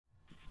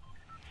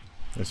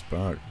It's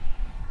back.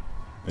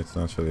 It's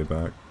actually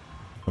back.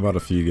 I've had a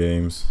few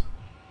games.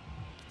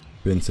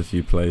 Been to a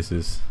few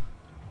places.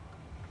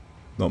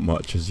 Not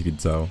much, as you can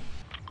tell.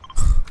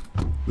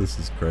 This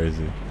is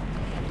crazy.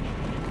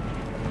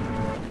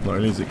 Not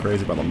only is it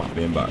crazy about the map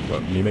being back,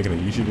 but me making a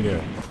YouTube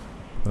video.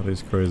 That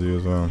is crazy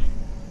as well.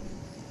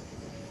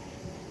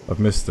 I've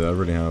missed it, I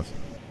really have.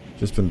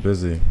 Just been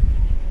busy.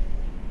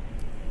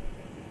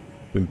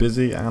 Been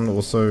busy and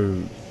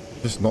also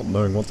just not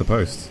knowing what to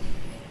post.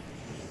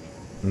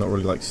 Not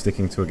really like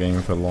sticking to a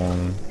game for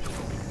long.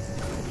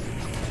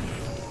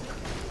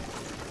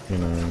 You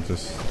know,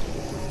 just...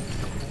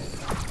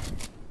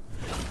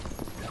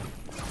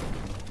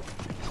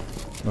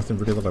 Nothing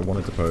really that I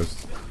wanted to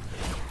post.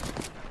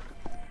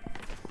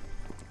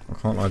 I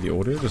can't lie, the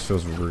audio just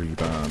feels really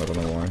bad, I don't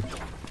know why.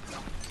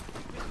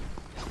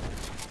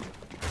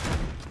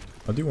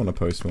 I do want to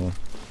post more.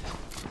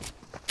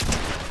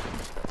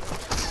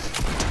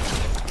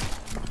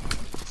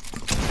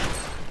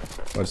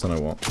 I just don't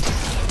know what.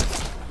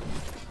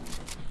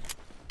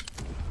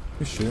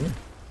 Who's shooting?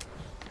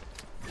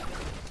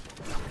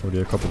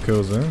 Already a couple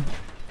kills there.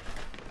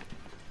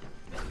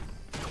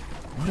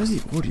 Why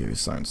does the audio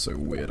sound so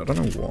weird? I don't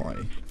know why.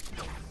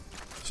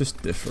 It's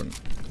just different.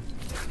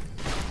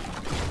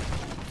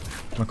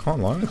 I can't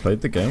lie, I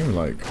played the game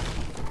like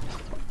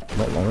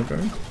not long ago.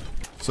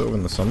 Sort of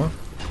in the summer.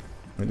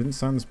 It didn't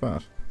sound as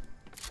bad.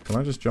 Can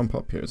I just jump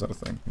up here? Is that a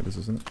thing? It is,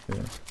 isn't it?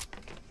 Yeah.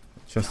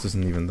 Chest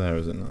isn't even there,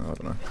 is it? No, I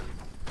don't know.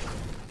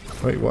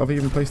 Wait, what have I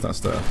even placed that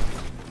stair?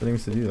 Didn't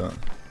even do that.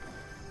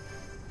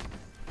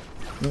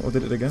 No, I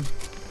did it again.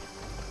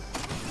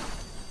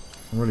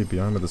 I'm really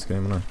behind with this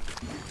game, aren't I?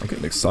 I'm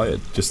getting excited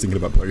just thinking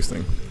about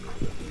posting.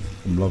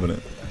 I'm loving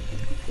it.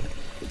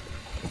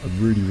 I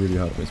really, really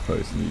hard miss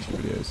posting YouTube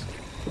videos.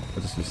 I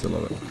just used to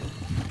love it.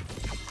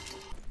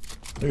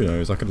 Who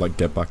knows, I could like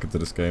get back into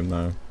this game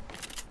now.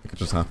 It could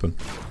just happen.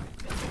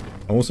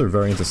 I'm also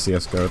very into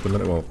CSGO at the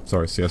minute, well,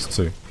 sorry,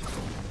 CS2.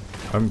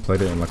 I haven't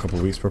played it in like a couple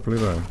of weeks properly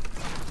though.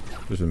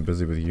 Just been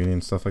busy with uni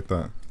and stuff like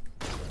that.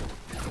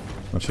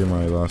 Actually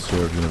my last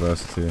year of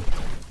university.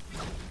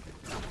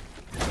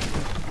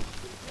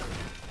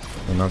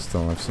 And now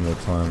still have some more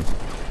time.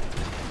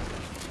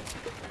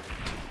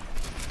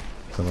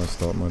 Till I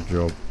start my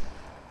job.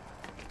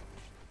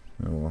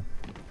 Oh well.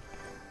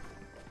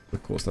 The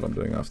course that I'm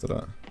doing after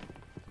that.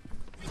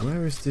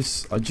 Where is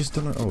this? I just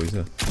don't know. Oh, he's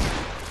there.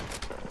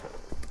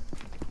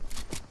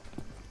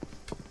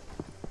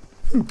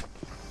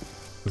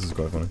 This is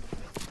quite funny.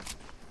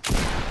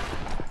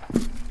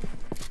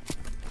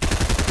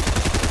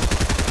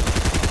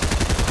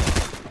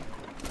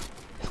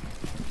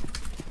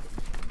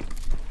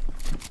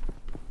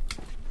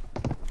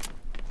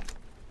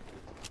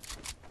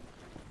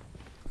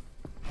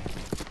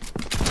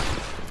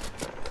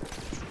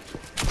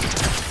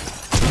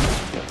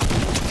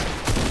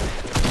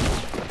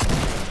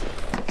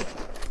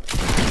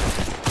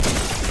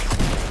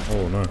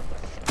 Oh no.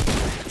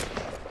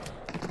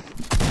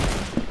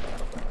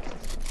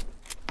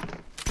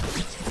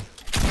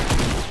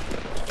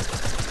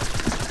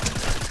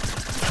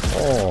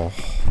 Oh,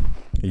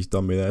 he's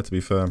done me there, to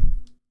be fair. That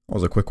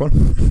was a quick one.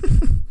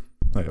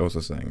 Like I was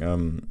also saying,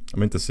 I'm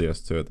into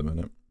CS2 at the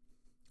minute.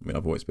 I mean,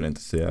 I've always been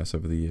into CS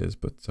over the years,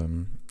 but I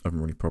haven't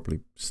really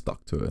properly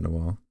stuck to it in a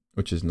while,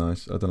 which is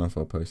nice. I don't know if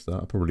I'll post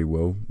that. I probably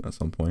will at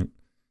some point.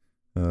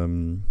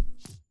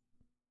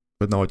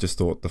 But no, I just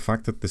thought the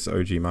fact that this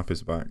OG map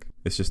is back,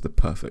 it's just the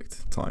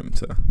perfect time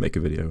to make a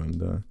video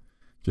and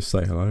just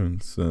say hello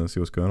and see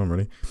what's going on,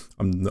 really.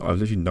 I've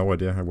literally no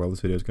idea how well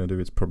this video is going to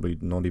do. It's probably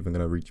not even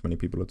going to reach many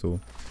people at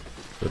all.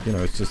 But, you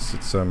know, it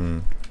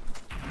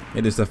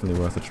is definitely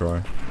worth a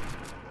try.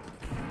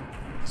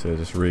 So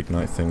just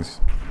reignite things.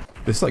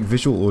 This, like,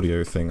 visual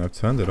audio thing, I've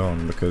turned it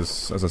on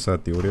because, as I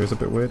said, the audio is a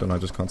bit weird and I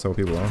just can't tell what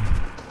people are.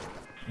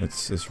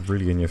 It's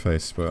really in your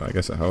face, but I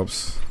guess it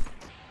helps.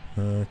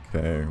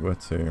 Okay, where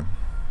to?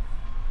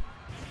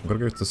 I'm gonna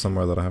go to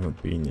somewhere that I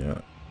haven't been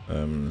yet,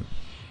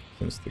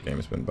 since the game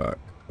has been back,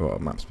 or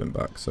map's been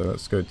back. So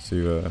let's go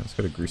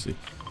to Greasy.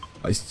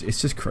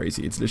 It's just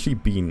crazy. It's literally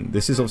been.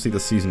 This is obviously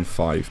the season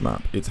 5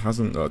 map. It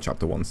hasn't.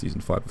 Chapter 1,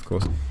 season 5, of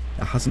course.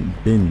 It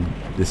hasn't been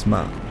this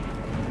map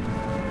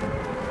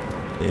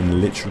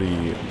in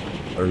literally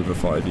over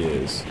 5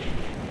 years.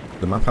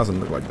 The map hasn't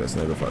looked like this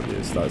in over 5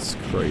 years. That's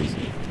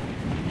crazy.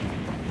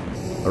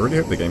 I really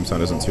hope the game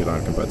sound isn't too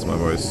loud compared to my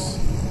voice.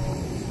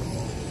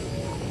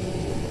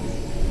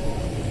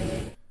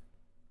 I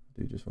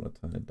do just want to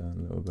turn it down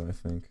a little bit, I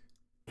think.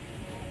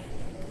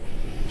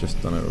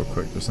 Just done it real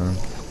quick just now.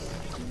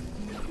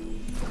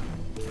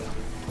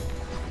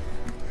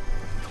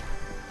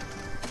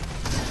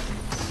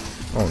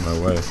 Oh,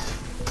 no way.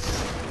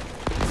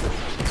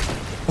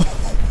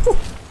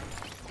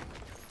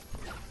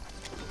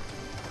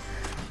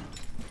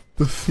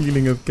 The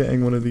feeling of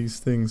getting one of these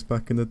things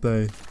back in the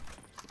day.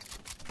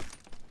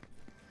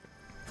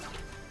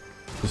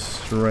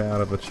 Just straight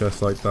out of a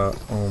chest like that.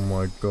 Oh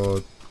my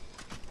god.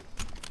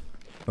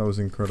 That was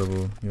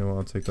incredible. You know what,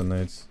 I'll take the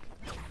nades.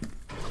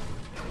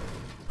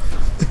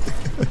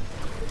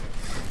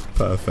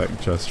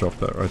 perfect chest drop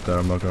that right there,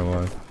 I'm not gonna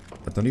lie.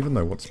 I don't even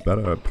know what's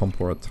better,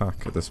 pump or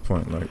attack at this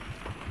point. Like,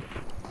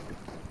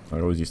 I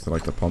always used to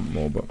like the pump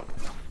more, but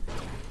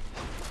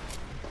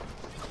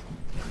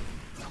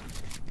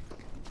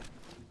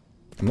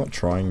I'm not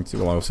trying to.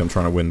 Well, obviously I'm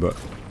trying to win, but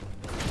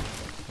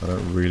I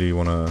don't really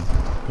want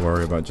to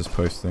worry about just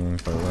posting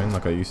if I win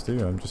like I used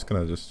to. I'm just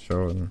gonna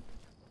show and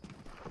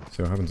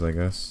see what happens, I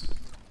guess.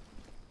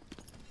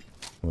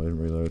 Well, I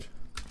didn't reload.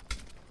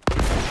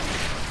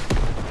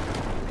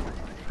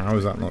 How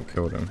has that not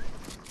killed him?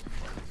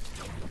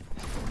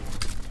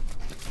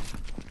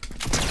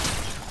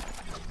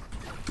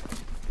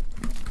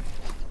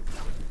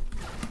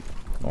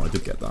 Oh, I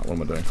did get that. What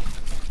am I doing?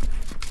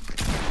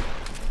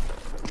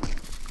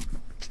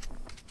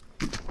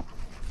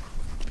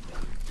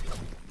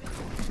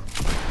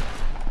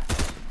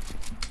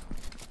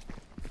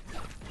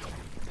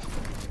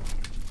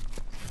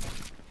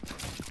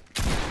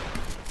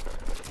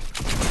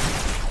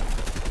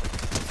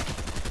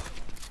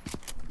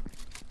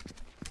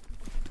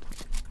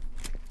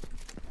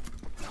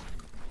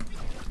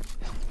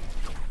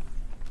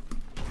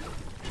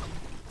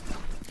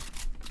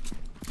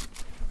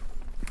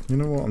 You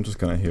know what, I'm just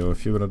gonna heal.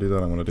 If you're gonna do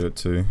that, I'm gonna do it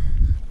too.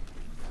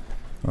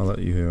 I'll let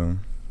you heal.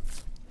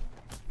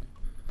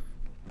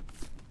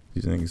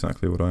 Using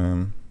exactly what I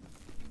am.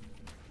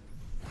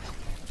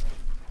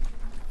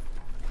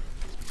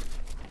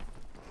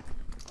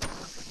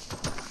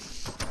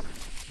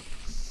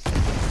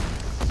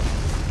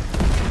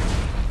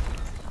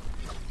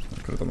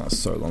 I could have done that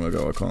so long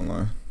ago, I can't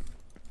lie.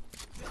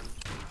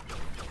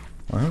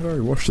 I am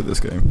very washed at this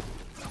game.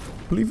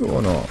 Believe it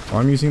or not,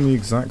 I'm using the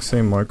exact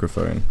same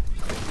microphone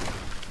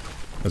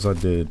as I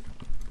did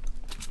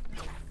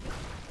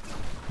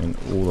in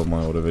all of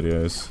my older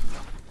videos.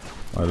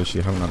 I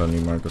literally haven't had a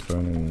new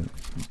microphone in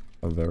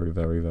a very,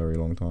 very, very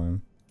long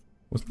time.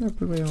 Wasn't there a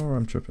blue AR?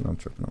 I'm tripping,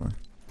 aren't I?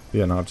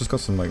 Yeah, no, I've just got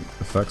some like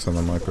effects on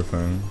the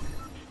microphone.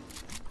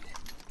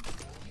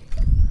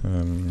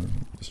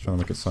 Just trying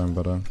to make it sound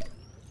better.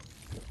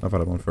 I've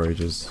had it on for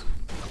ages.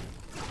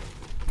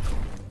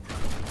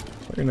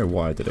 I don't know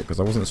why I did it, because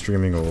I wasn't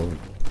streaming or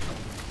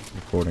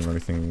recording or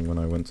anything when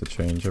I went to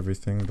change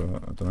everything, but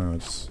I don't know, I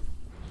just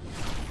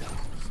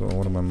thought I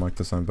wanted my mic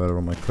to sound better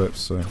on my clips,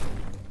 so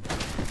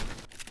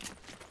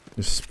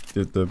just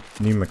did the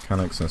new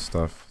mechanics and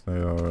stuff. They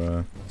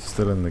are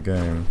still in the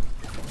game,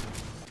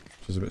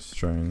 which is a bit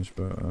strange,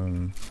 but I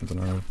don't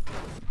know.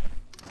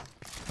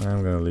 I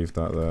am going to leave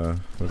that there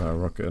without a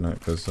rocket in it,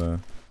 because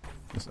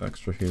this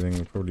extra healing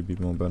will probably be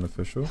more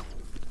beneficial.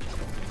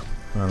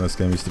 Man, this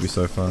game used to be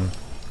so fun.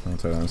 I'll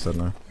take that instead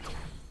now.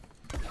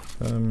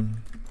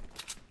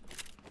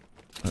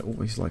 I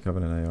always like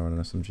having an AR and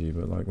an SMG,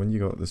 but like when you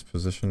got this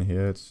position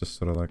here, it's just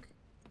sort of like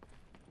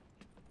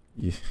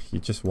you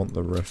just want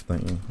the rift,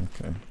 don't you?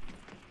 Okay.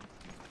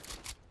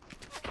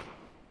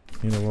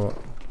 You know what?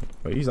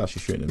 Wait, he's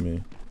actually shooting at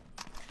me.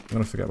 I'm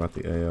gonna forget about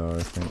the AR,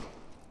 I think.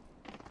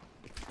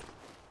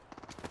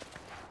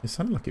 It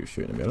sounded like he was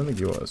shooting at me. I don't think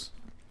he was.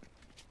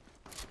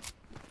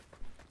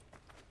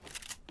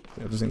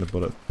 Yeah, I just think the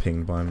bullet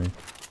pinged by me.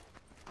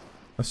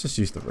 Let's just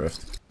use the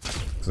rift,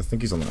 because I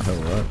think he's on that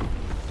hill, right?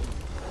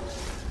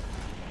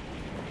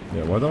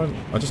 Yeah, why don't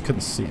I just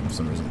couldn't see him for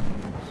some reason.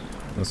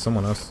 There's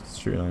someone else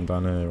shooting at him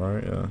down here,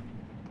 right? Yeah.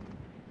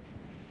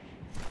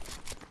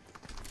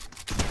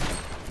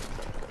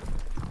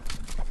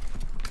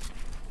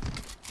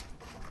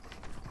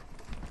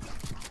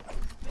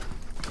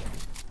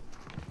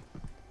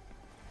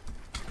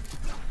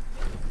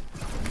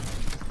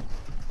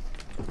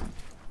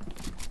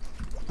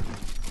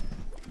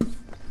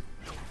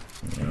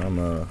 Yeah, I'm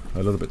a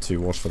little bit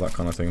too washed for that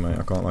kind of thing, mate.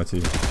 I can't lie to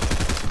you.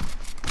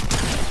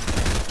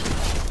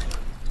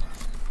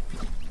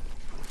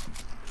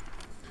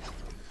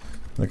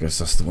 I guess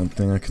that's the one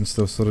thing I can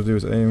still sort of do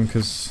is aim,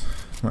 because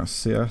that's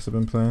CS I've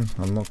been playing.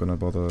 I'm not going to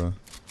bother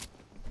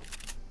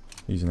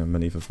using a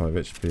mini for 5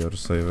 HP, I'll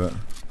just save it.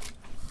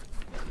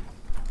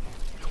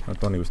 I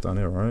thought he was down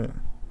here, right?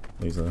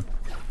 He's there.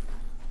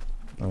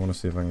 I want to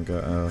see if I can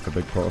get like a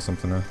big pot or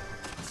something there.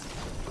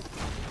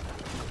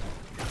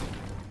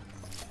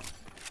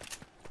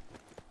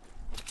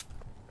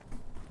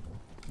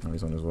 Oh,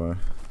 he's on his way.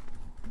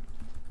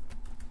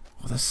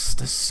 Oh, the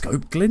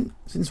scope glint?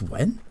 Since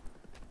when?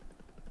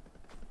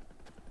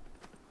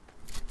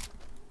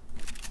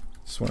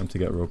 Just want him to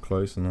get real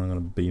close and then I'm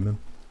going to beam him.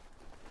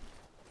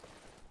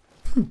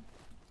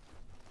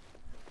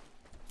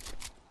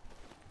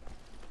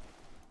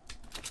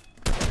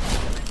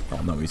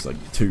 Oh no, he's like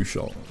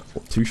 2-shot.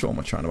 What 2-shot am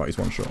I chatting about? He's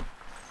 1-shot.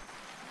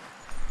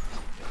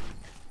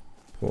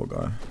 Poor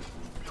guy.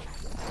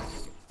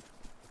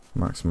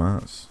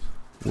 Maximus.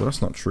 Well,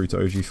 that's not true to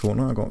OG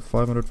Fortnite. I got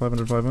 500,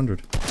 500,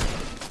 500.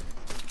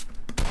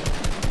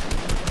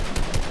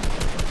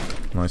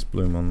 Nice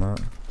bloom on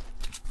that.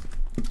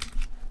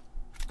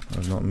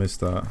 I've not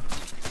missed that.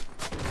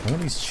 I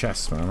want these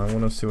chests, man. I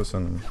want to see what's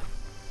in them.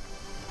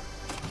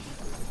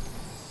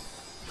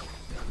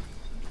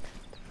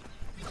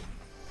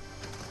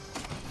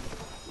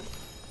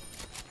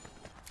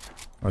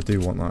 I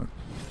do want that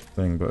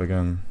thing, but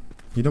again,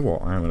 you know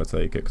what? I am going to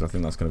take it because I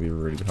think that's going to be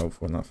really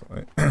helpful in that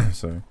fight.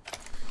 So,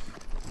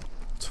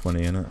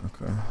 20 in it,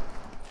 okay.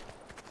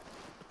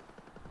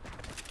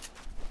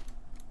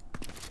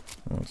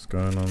 What's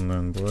going on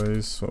then,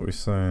 boys? What are we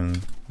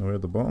saying? Are we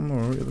at the bottom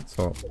or are we at the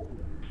top?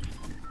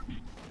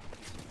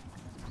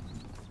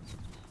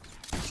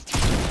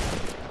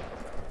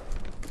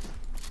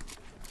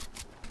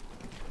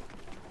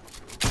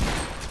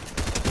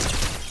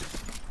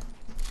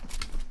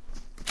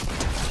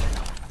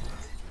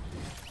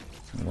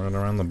 Right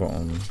around the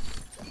bottom.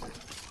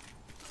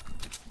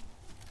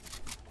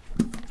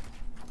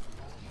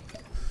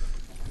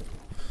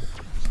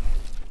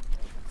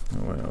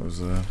 Oh wait, I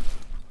was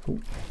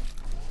ooh.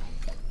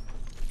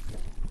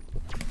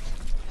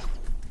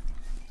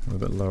 A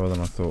bit lower than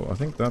I thought. I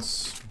think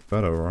that's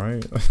better,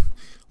 right?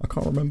 I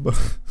can't remember.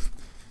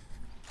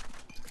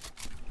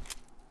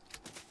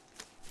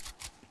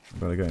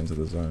 Better get into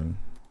the zone.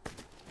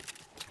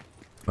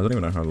 I don't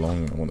even know how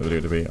long I want the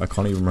video to be. I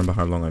can't even remember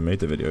how long I made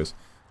the videos.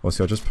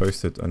 Obviously, I just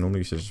posted. I normally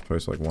used to just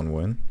post like one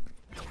win.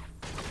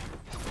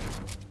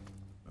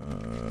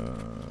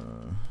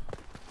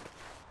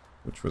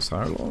 Which was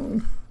how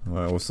long?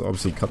 I also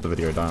obviously cut the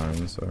video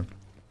down, so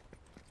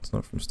it's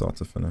not from start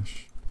to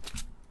finish.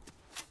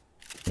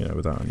 You know,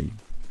 without any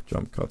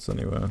jump cuts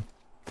anywhere.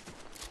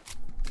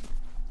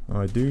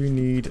 I do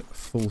need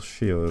full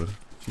shield.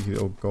 Cheeky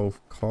little golf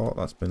cart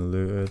that's been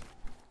looted.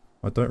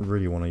 I don't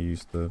really want to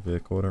use the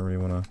vehicle. I don't really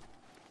want to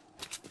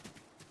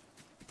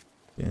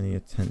get any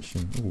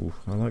attention. Ooh,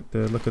 I like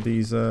the look of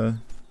these shield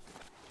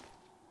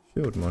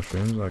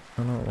mushrooms. I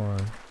cannot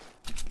lie.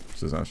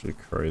 This is actually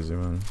crazy,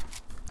 man.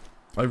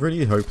 I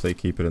really hope they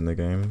keep it in the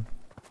game,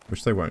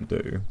 which they won't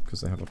do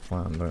because they have a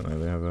plan, don't they?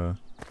 They have a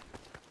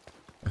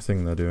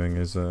thing they're doing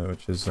is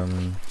which is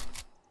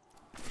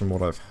from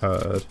what I've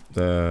heard,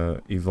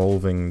 they're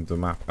evolving the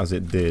map as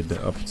it did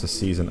up to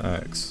Season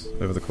X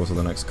over the course of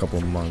the next couple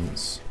of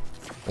months.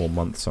 Or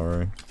months,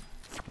 sorry.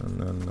 And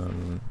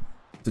then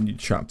the new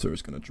chapter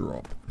is going to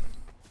drop.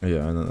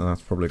 Yeah, and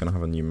that's probably going to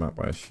have a new map,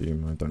 I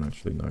assume. I don't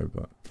actually know,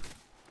 but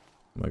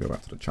I'm going to go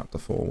back to the chapter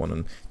 4 one.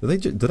 And do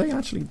they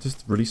actually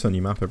just release a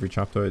new map every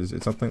chapter? Is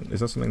that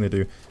something they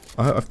do?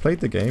 I've played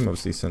the game,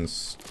 obviously,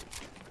 since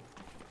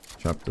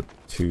chapter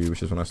 2,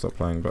 which is when I stopped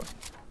playing, but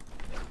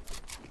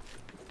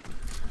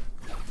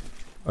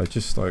I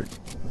just, like,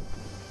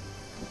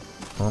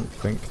 can't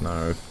think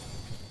now if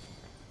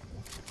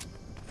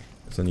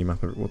it's a new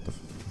map.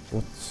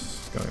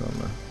 What's going on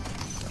there?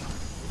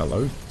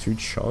 Hello? 2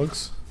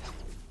 chugs?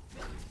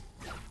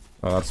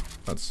 Oh,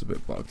 that's a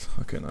bit bugged.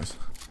 Okay, nice.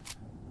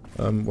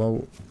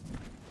 Well,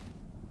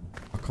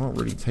 I can't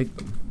really take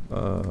them.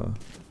 But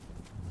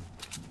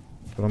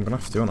I'm gonna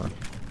have to, aren't I?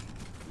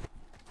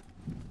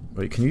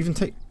 Wait, can you even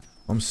take...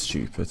 I'm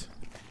stupid.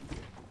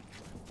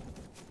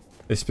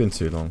 It's been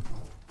too long.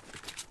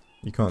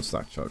 You can't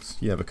stack chugs.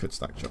 You never could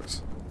stack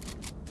chugs.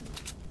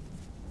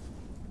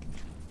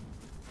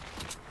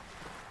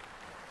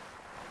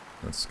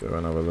 Let's go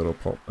and have a little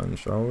pop then,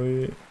 shall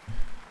we?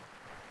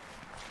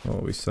 What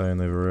are we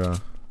saying over here?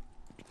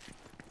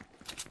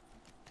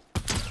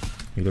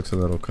 He looks a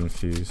little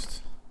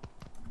confused.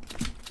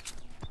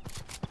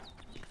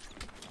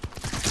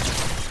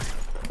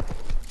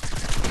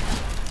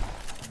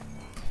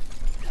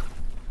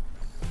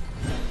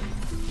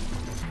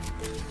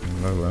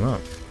 Level him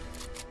up.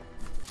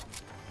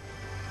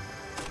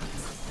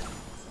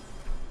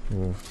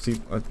 Oh,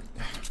 see,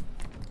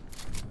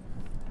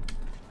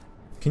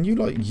 can you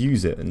like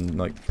use it and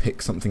like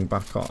pick something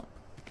back up?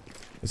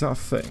 Is that a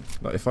thing?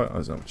 Like if I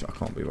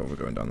can't believe we're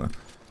going down there.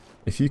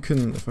 If I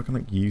can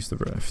like use the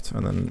rift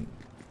and then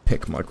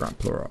pick my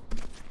grappler up,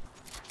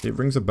 it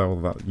rings a bell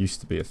that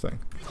used to be a thing.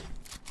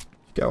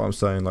 You get what I'm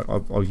saying? Like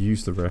I'll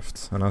use the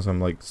rift, and as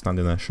I'm like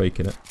standing there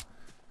shaking it,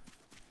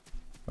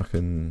 I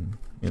can,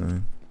 you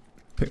know,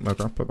 pick my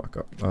grappler back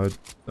up.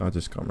 I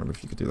just can't remember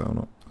if you could do that or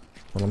not.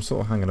 Well, I'm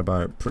sort of hanging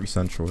about pretty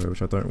central here,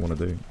 which I don't want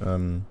to do. I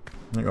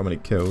ain't got many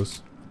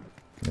kills.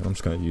 Yeah, I'm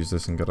just going to use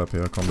this and get up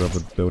here. I can't be able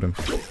to build him.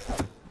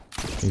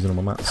 Using all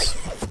my mats.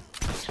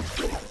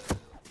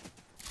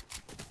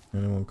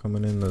 Anyone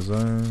coming in the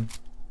zone?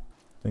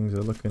 Things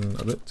are looking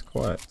a bit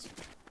quiet.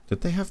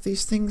 Did they have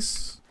these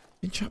things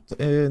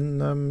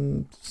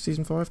in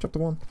season 5, chapter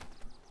 1?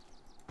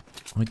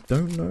 I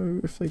don't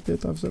know if they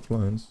did have zip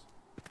lines.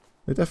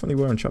 They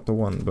definitely were in chapter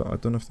 1, but I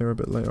don't know if they were a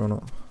bit later or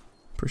not.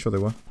 Pretty sure they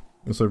were.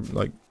 Also,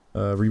 like,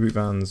 reboot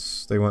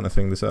vans, they weren't a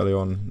thing this early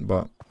on,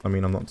 but I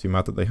mean, I'm not too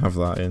mad that they have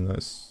that in.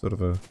 It's sort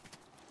of a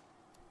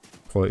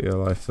quality of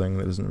life thing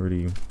that doesn't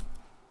really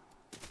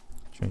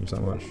change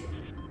that much.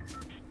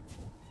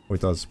 Well,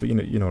 it does, but you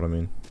know what I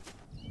mean.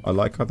 I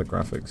like how the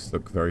graphics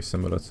look very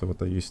similar to what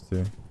they used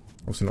to.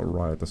 Obviously not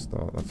right at the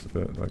start, that's a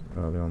bit like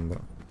early on,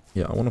 but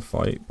yeah, I want to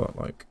fight, but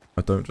like,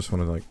 I don't just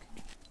want to like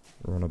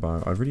run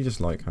about. I really just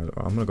like how,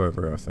 I'm going to go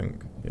over here, I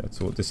think. Yeah,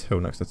 to this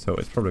hill next to Tilt,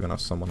 it's probably going to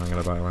have someone hanging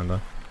about around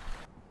there.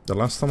 The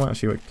last time I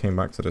actually came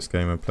back to this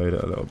game and played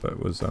it a little bit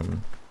was, I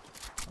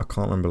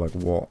can't remember like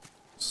what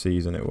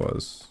season it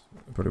was.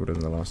 It probably would have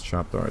been the last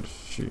chapter, I'd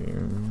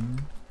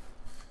assume.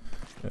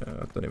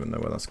 don't even know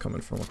where that's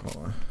coming from, I can't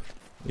lie.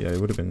 Yeah, it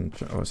would have been...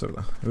 Oh, it's over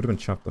there. It would have been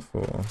chapter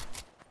 4. I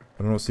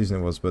don't know what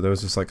season it was, but there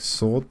was this, like,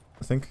 sword,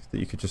 I think, that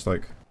you could just,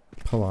 like,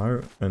 pull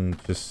out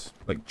and just,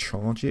 like,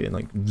 charge it and,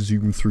 like,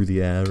 zoom through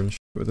the air and shit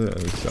with it.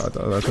 I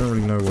don't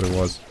really know what it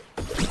was.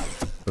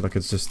 But, like,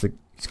 it's just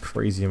this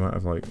crazy amount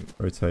of, like,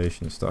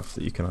 rotation stuff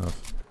that you can have.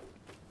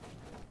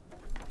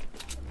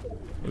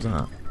 What was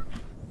that?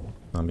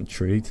 I'm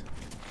intrigued.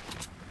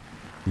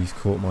 He's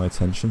caught my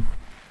attention.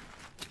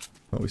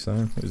 What are we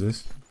saying? Who's this?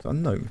 Is that a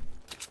gnome?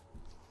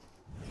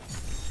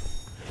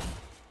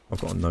 I've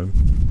got a gnome.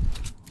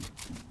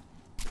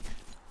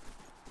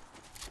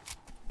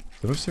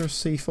 Did I see a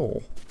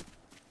C4?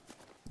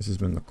 This has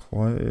been the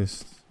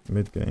quietest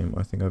mid-game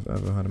I think I've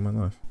ever had in my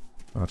life.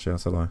 Actually,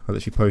 that's a lie. I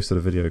literally posted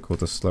a video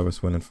called The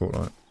Slowest Win in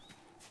Fortnite.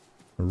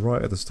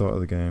 Right at the start of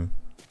the game.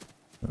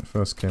 It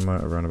first came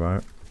out around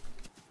about.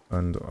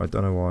 And I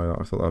don't know why,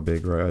 I thought that would be a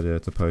great idea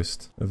to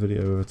post a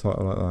video with a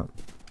title like that.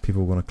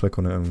 People want to click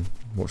on it and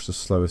watch the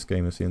slowest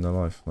game they've seen in their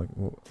life. Like,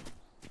 what?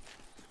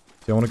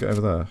 See, I want to get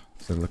over there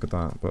to look at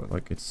that, but,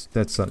 like, it's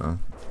dead center.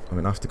 I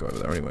mean, I have to go over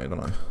there anyway, don't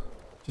I?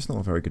 Just not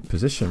a very good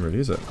position, really,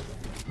 is it?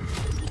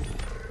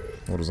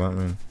 What does that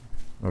mean?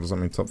 What does that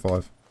mean, top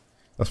 5?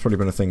 That's probably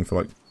been a thing for,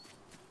 like,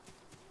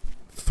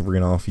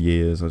 3.5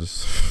 years. I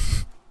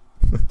just...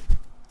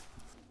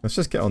 Let's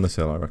just get on this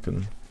hill, I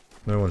reckon.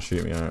 No one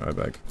shoot me out, I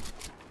beg.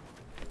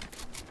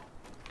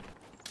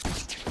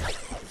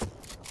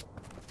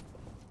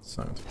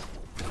 Sound.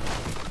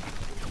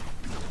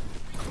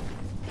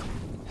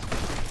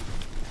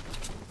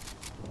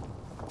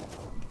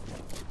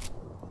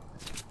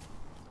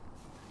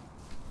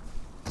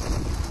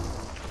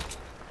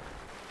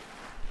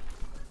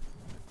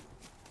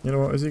 You know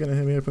what? Is he going to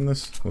hear me open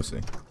this? We'll see.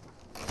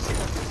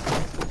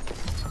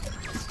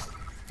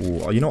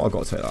 Ooh, you know what? I've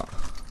got to take that.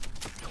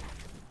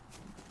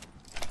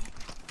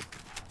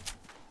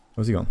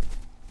 Where's he gone?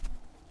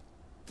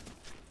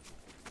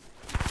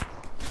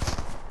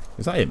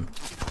 Is that him?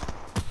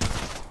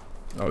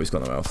 Oh, he's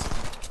got no health.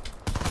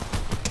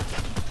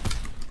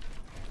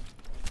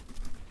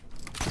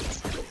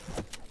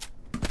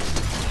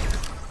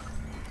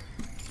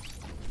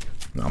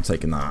 No, I'm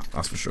taking that.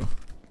 That's for sure.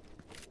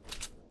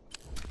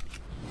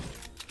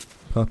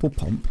 Purple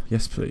pump?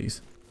 Yes,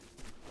 please.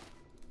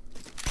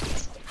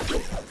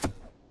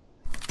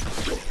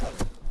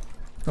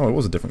 Oh, it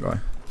was a different guy.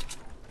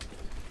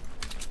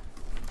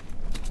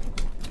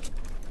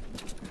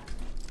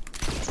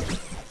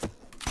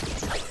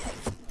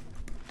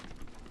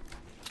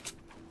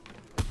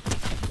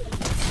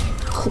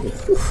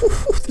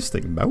 This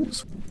thing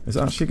melts. Is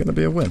it actually going to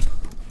be a win?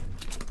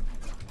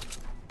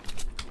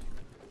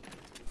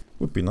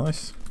 Would be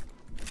nice.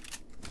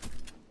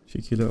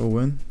 Cheeky little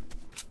win.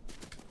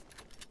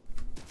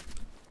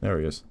 There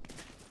he is.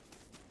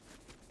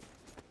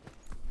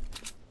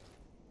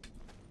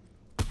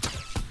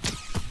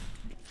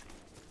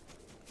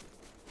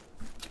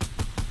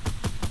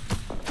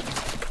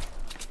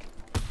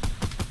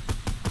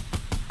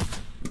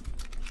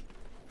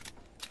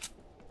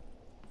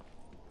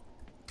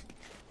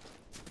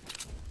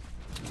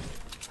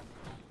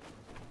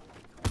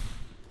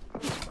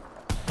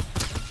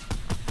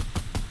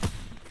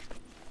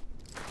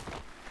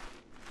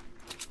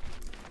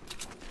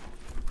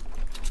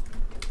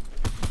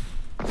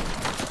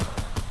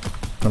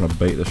 Trying to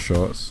bait the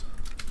shots.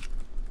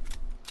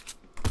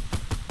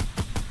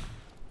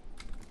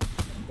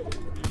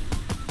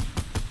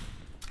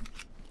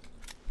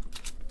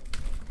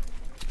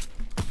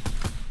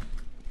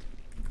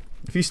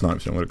 If he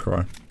snipes me, I'm gonna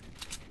cry.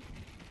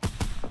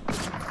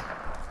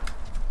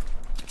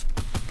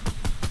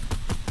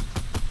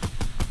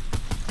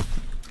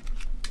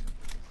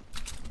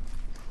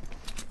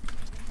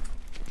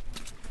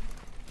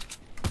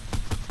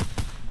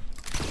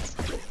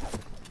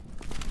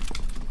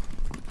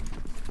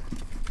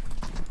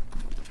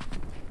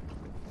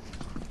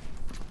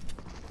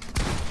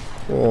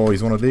 Oh,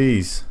 he's one of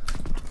these.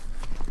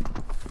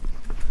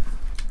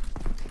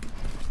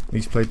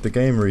 He's played the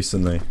game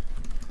recently.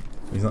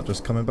 He's not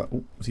just coming back.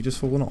 Oh, has he just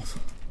fallen off?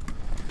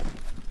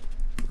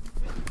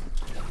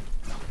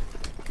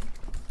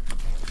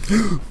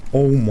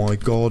 Oh my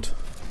god.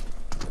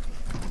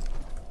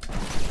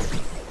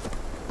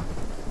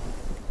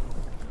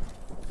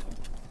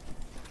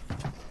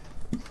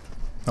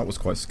 That was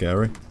quite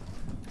scary.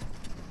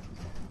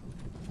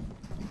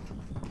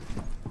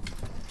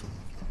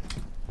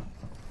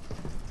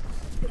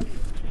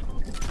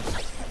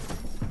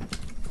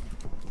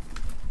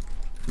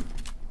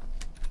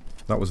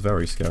 That was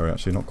very scary,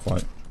 actually, not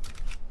quite.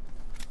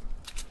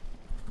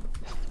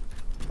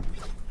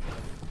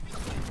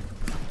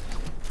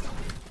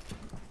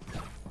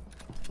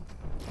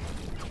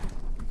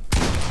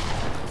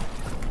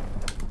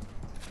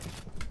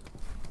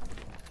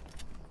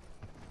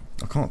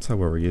 I can't tell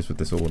where he is with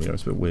this audio,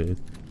 it's a bit weird.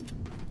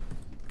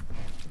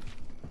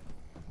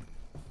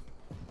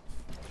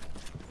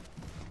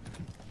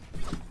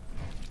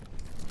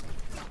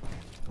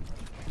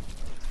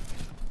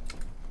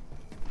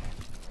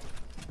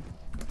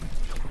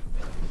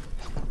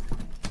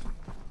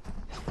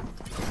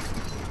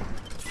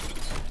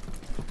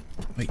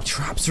 Wait,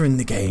 traps are in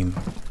the game.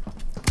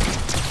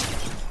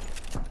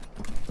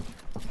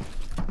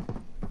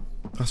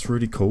 That's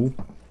really cool.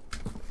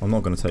 I'm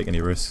not going to take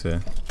any risks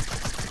here.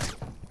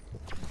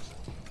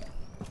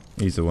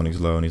 He's the one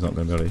who's low and he's not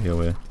going to be able to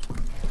heal here.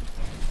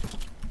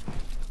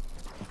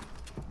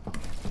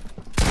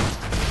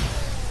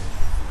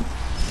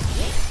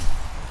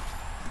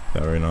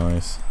 Very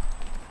nice.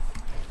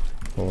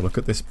 Oh, look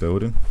at this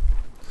building.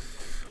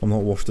 I'm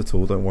not washed at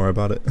all, don't worry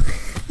about it.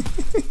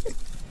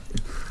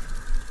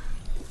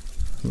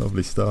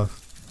 Lovely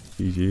stuff.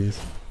 GG's.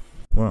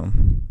 Well,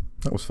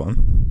 that was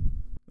fun.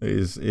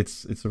 It's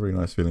a really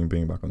nice feeling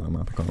being back on that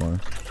map, I can't lie.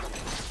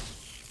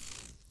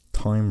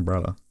 Time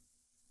Brella.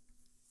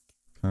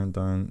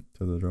 Countdown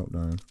to the drop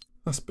down.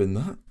 That's been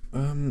that.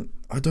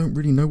 I don't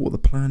really know what the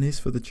plan is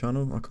for the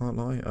channel, I can't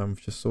lie. I'm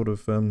just sort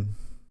of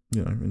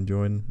you know,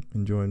 enjoying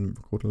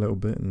recording a little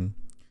bit and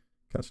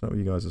catching up with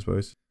you guys, I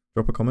suppose.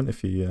 Drop a comment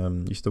if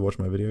you used to watch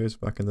my videos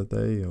back in the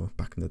day, or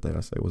back in the day, I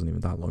say it wasn't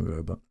even that long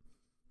ago, but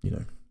you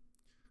know,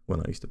 when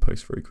I used to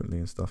post frequently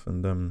and stuff.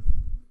 And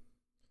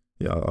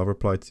yeah, I'll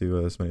reply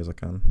to as many as I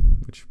can,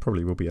 which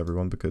probably will be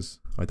everyone because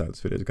I doubt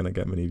this video is going to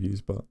get many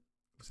views, but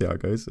we'll see how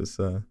it goes. It's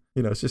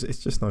you know, it's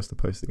just nice to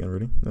post again,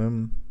 really.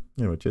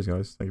 Anyway, cheers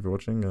guys, thank you for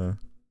watching.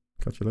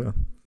 Catch you later.